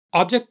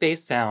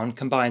Object-based sound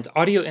combines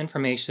audio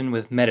information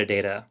with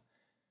metadata.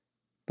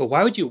 But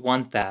why would you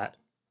want that?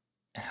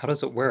 And how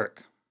does it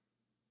work?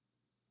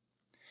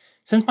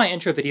 Since my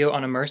intro video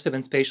on immersive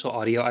and spatial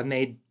audio, I've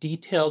made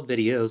detailed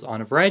videos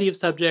on a variety of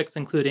subjects,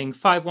 including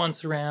 5.1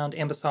 surround,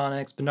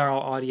 ambisonics,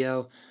 binaural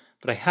audio,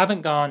 but I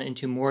haven't gone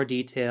into more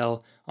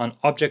detail on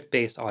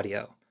object-based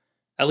audio,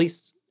 at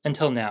least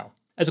until now.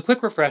 As a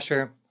quick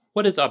refresher,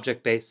 what is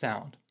object-based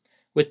sound?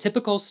 With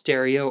typical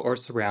stereo or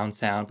surround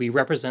sound, we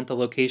represent the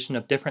location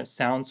of different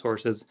sound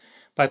sources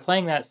by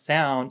playing that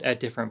sound at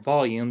different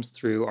volumes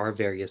through our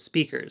various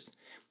speakers.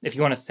 If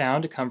you want a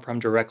sound to come from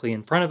directly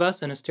in front of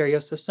us in a stereo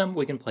system,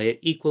 we can play it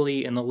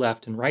equally in the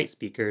left and right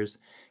speakers,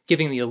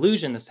 giving the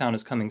illusion the sound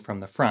is coming from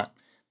the front.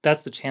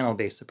 That's the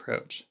channel-based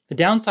approach. The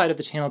downside of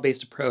the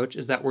channel-based approach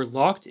is that we're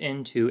locked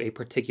into a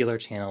particular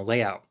channel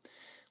layout.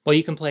 While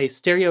you can play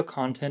stereo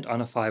content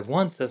on a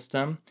 5.1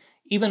 system,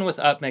 even with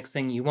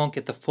upmixing, you won't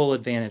get the full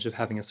advantage of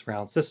having a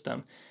surround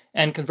system,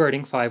 and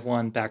converting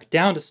 5.1 back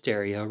down to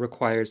stereo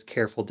requires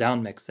careful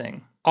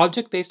downmixing.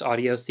 Object-based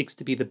audio seeks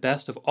to be the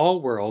best of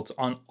all worlds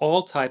on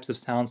all types of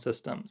sound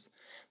systems.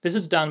 This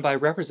is done by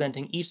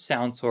representing each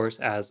sound source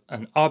as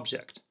an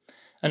object.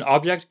 An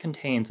object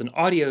contains an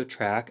audio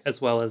track as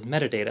well as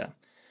metadata.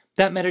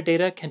 That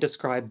metadata can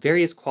describe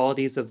various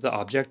qualities of the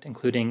object,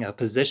 including a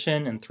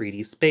position in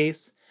 3D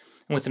space.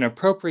 And with an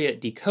appropriate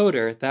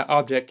decoder, that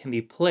object can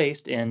be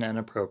placed in an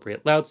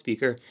appropriate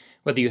loudspeaker,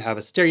 whether you have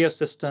a stereo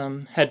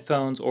system,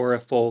 headphones, or a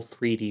full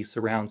 3D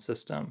surround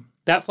system.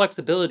 That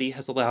flexibility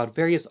has allowed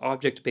various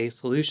object-based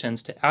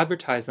solutions to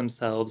advertise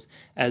themselves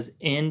as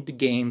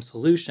end-game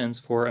solutions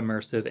for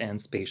immersive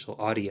and spatial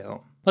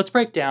audio. Let's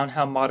break down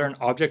how modern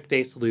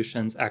object-based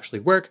solutions actually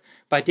work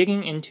by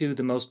digging into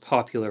the most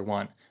popular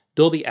one,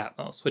 Dolby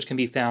Atmos, which can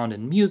be found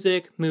in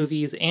music,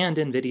 movies, and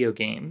in video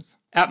games.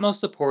 Atmos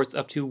supports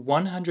up to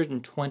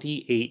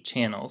 128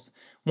 channels,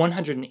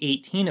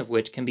 118 of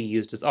which can be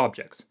used as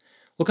objects.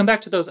 We'll come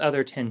back to those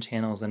other 10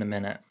 channels in a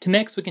minute. To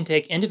mix, we can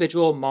take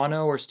individual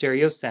mono or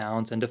stereo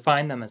sounds and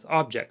define them as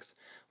objects.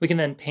 We can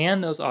then pan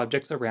those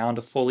objects around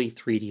a fully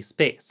 3D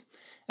space.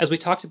 As we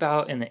talked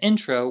about in the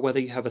intro, whether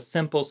you have a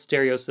simple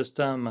stereo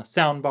system, a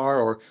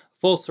soundbar, or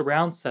full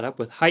surround setup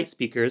with height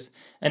speakers,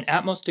 an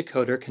Atmos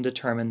decoder can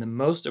determine the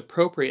most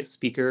appropriate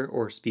speaker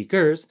or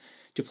speakers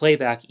to play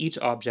back each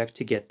object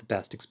to get the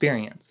best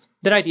experience.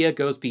 That idea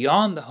goes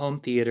beyond the home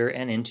theater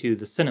and into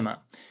the cinema.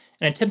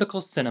 In a typical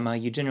cinema,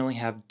 you generally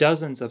have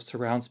dozens of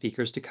surround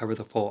speakers to cover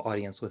the full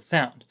audience with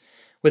sound.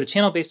 With a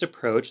channel-based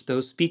approach,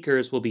 those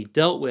speakers will be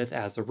dealt with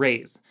as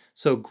arrays,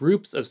 so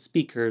groups of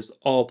speakers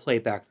all play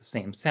back the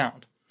same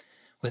sound.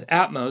 With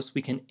Atmos,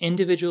 we can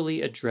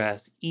individually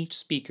address each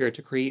speaker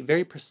to create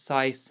very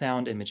precise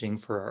sound imaging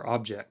for our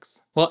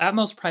objects. While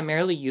Atmos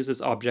primarily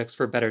uses objects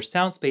for better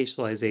sound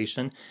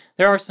spatialization,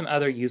 there are some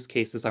other use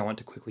cases I want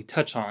to quickly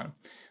touch on.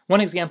 One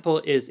example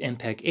is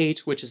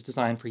MPEG-H, which is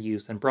designed for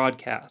use in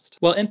broadcast.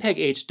 While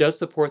MPEG-H does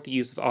support the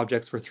use of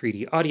objects for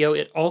 3D audio,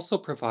 it also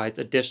provides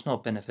additional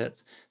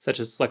benefits,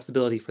 such as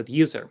flexibility for the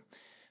user.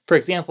 For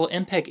example,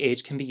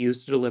 MPEG-H can be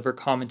used to deliver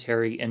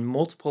commentary in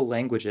multiple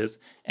languages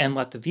and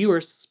let the viewer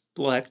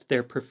select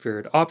their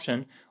preferred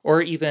option,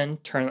 or even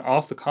turn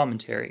off the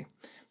commentary.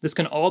 This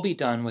can all be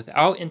done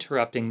without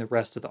interrupting the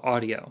rest of the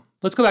audio.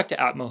 Let's go back to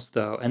Atmos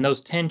though, and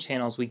those 10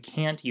 channels we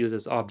can't use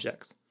as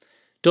objects.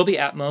 Dolby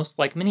Atmos,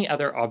 like many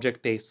other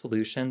object-based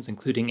solutions,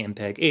 including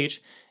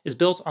MPEG-H, is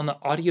built on the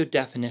audio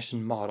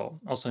definition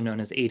model, also known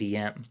as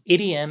ADM.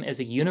 ADM is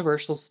a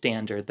universal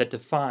standard that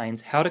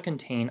defines how to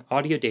contain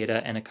audio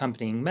data and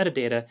accompanying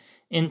metadata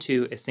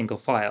into a single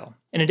file.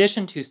 In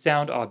addition to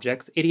sound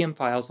objects, ADM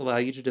files allow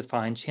you to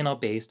define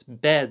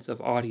channel-based beds of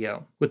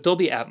audio. With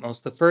Dolby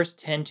Atmos, the first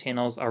 10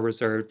 channels are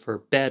reserved for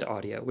bed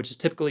audio, which is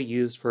typically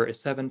used for a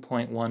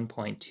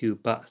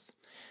 7.1.2 bus.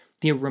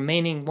 The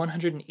remaining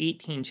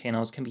 118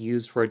 channels can be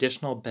used for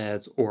additional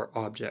beds or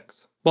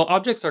objects. While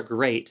objects are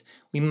great,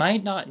 we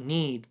might not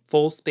need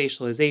full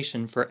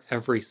spatialization for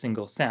every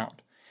single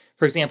sound.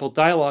 For example,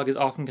 dialogue is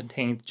often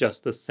contained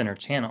just the center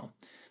channel.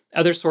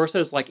 Other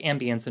sources like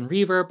ambience and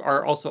reverb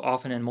are also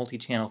often in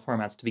multi-channel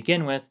formats to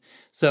begin with,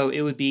 so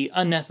it would be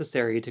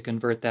unnecessary to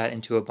convert that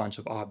into a bunch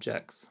of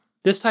objects.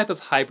 This type of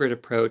hybrid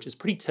approach is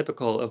pretty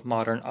typical of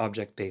modern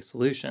object-based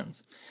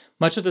solutions.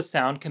 Much of the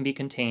sound can be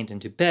contained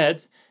into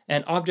beds,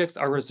 and objects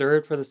are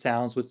reserved for the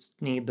sounds which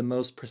need the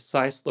most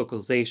precise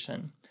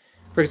localization.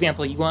 For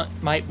example, you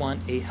might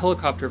want a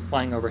helicopter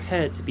flying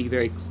overhead to be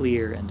very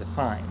clear and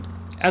defined.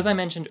 As I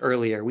mentioned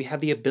earlier, we have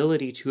the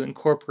ability to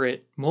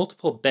incorporate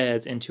multiple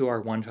beds into our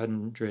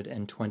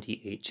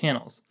 128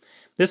 channels.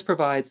 This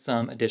provides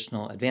some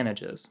additional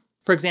advantages.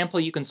 For example,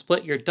 you can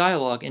split your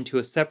dialogue into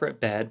a separate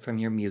bed from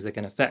your music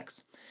and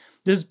effects.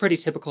 This is pretty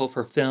typical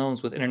for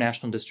films with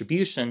international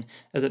distribution,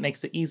 as it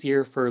makes it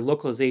easier for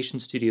localization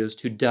studios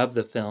to dub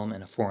the film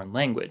in a foreign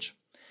language.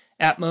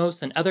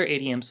 Atmos and other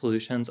ADM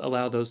solutions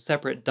allow those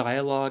separate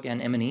dialogue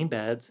and M&E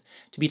beds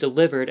to be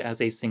delivered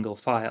as a single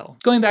file.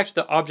 Going back to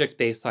the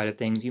object-based side of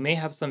things, you may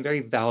have some very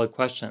valid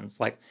questions,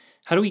 like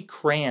how do we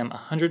cram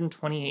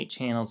 128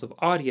 channels of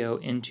audio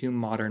into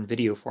modern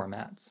video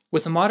formats?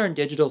 With the modern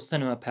digital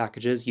cinema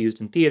packages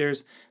used in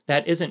theaters,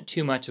 that isn't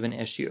too much of an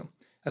issue.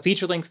 A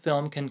feature-length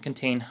film can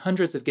contain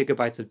hundreds of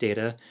gigabytes of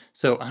data,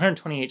 so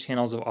 128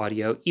 channels of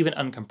audio, even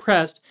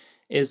uncompressed,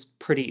 is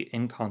pretty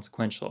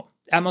inconsequential.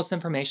 Atmos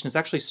information is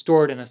actually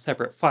stored in a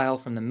separate file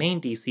from the main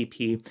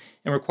DCP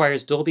and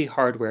requires Dolby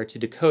hardware to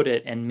decode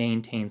it and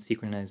maintain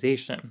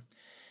synchronization.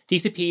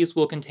 DCPs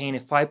will contain a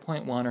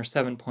 5.1 or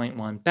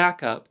 7.1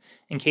 backup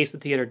in case the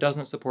theater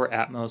doesn't support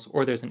Atmos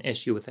or there's an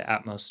issue with the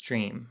Atmos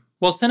stream.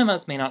 While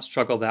cinemas may not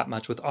struggle that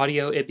much with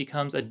audio, it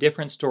becomes a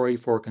different story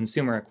for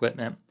consumer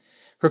equipment.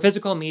 For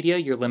physical media,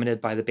 you're limited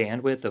by the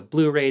bandwidth of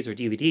Blu-rays or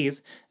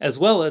DVDs, as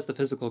well as the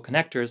physical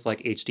connectors like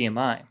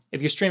HDMI.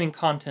 If you're streaming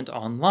content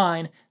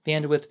online,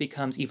 bandwidth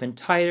becomes even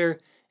tighter,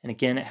 and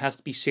again, it has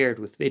to be shared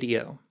with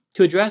video.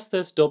 To address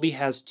this, Dolby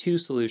has two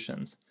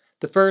solutions.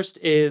 The first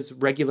is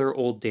regular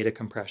old data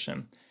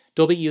compression.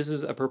 Dolby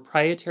uses a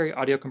proprietary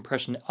audio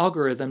compression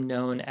algorithm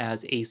known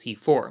as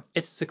AC4.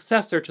 It's a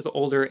successor to the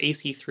older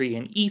AC3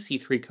 and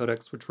EC3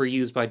 codecs, which were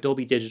used by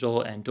Dolby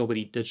Digital and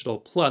Dolby Digital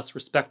Plus,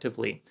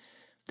 respectively.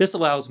 This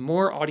allows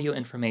more audio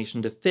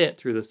information to fit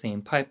through the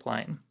same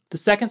pipeline. The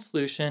second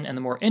solution, and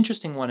the more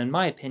interesting one in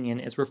my opinion,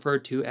 is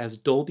referred to as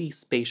Dolby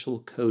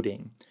Spatial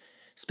Coding.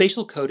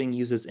 Spatial coding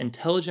uses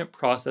intelligent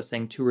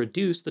processing to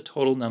reduce the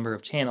total number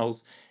of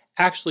channels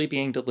actually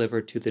being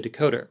delivered to the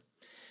decoder.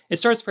 It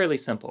starts fairly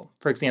simple.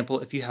 For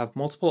example, if you have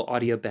multiple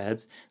audio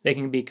beds, they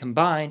can be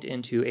combined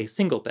into a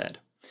single bed.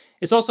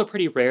 It's also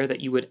pretty rare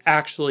that you would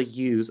actually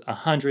use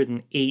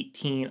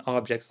 118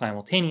 objects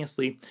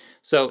simultaneously,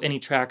 so any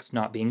tracks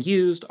not being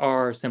used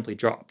are simply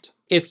dropped.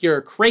 If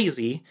you're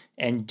crazy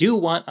and do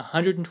want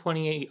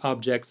 128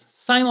 objects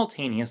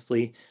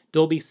simultaneously,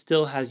 Dolby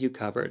still has you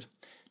covered.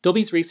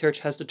 Dolby's research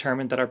has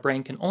determined that our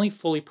brain can only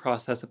fully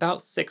process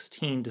about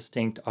 16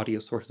 distinct audio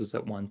sources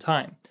at one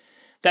time.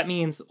 That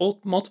means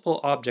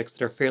multiple objects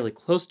that are fairly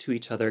close to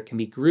each other can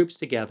be grouped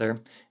together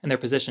and their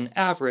position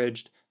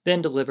averaged, then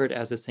delivered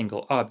as a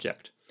single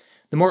object.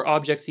 The more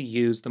objects you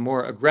use, the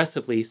more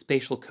aggressively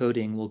spatial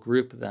coding will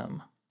group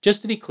them.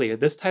 Just to be clear,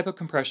 this type of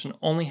compression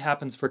only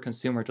happens for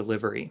consumer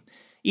delivery.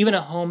 Even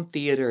a home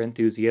theater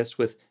enthusiast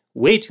with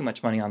way too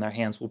much money on their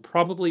hands will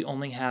probably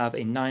only have a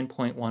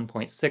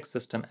 9.1.6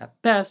 system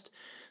at best,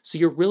 so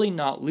you're really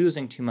not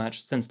losing too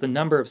much since the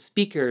number of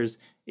speakers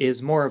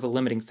is more of a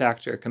limiting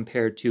factor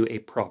compared to a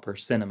proper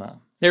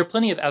cinema. There are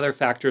plenty of other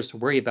factors to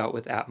worry about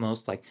with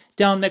Atmos, like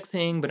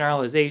downmixing,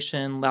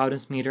 binauralization,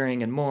 loudness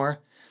metering, and more.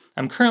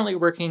 I'm currently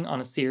working on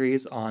a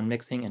series on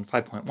mixing in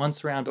 5.1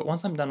 surround, but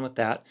once I'm done with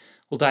that,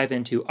 we'll dive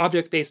into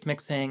object-based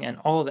mixing and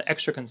all of the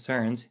extra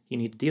concerns you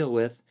need to deal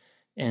with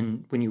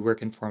when you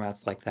work in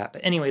formats like that.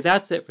 But anyway,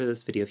 that's it for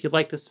this video. If you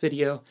like this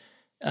video,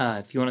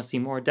 if you want to see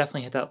more,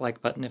 definitely hit that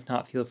like button. If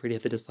not, feel free to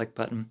hit the dislike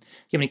button. If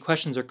you have any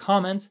questions or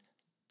comments,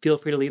 feel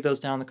free to leave those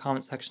down in the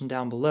comment section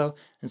down below. And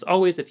as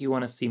always, if you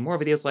want to see more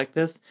videos like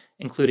this,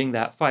 including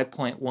that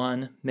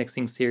 5.1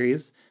 mixing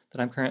series that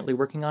I'm currently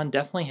working on,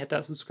 definitely hit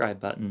that subscribe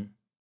button.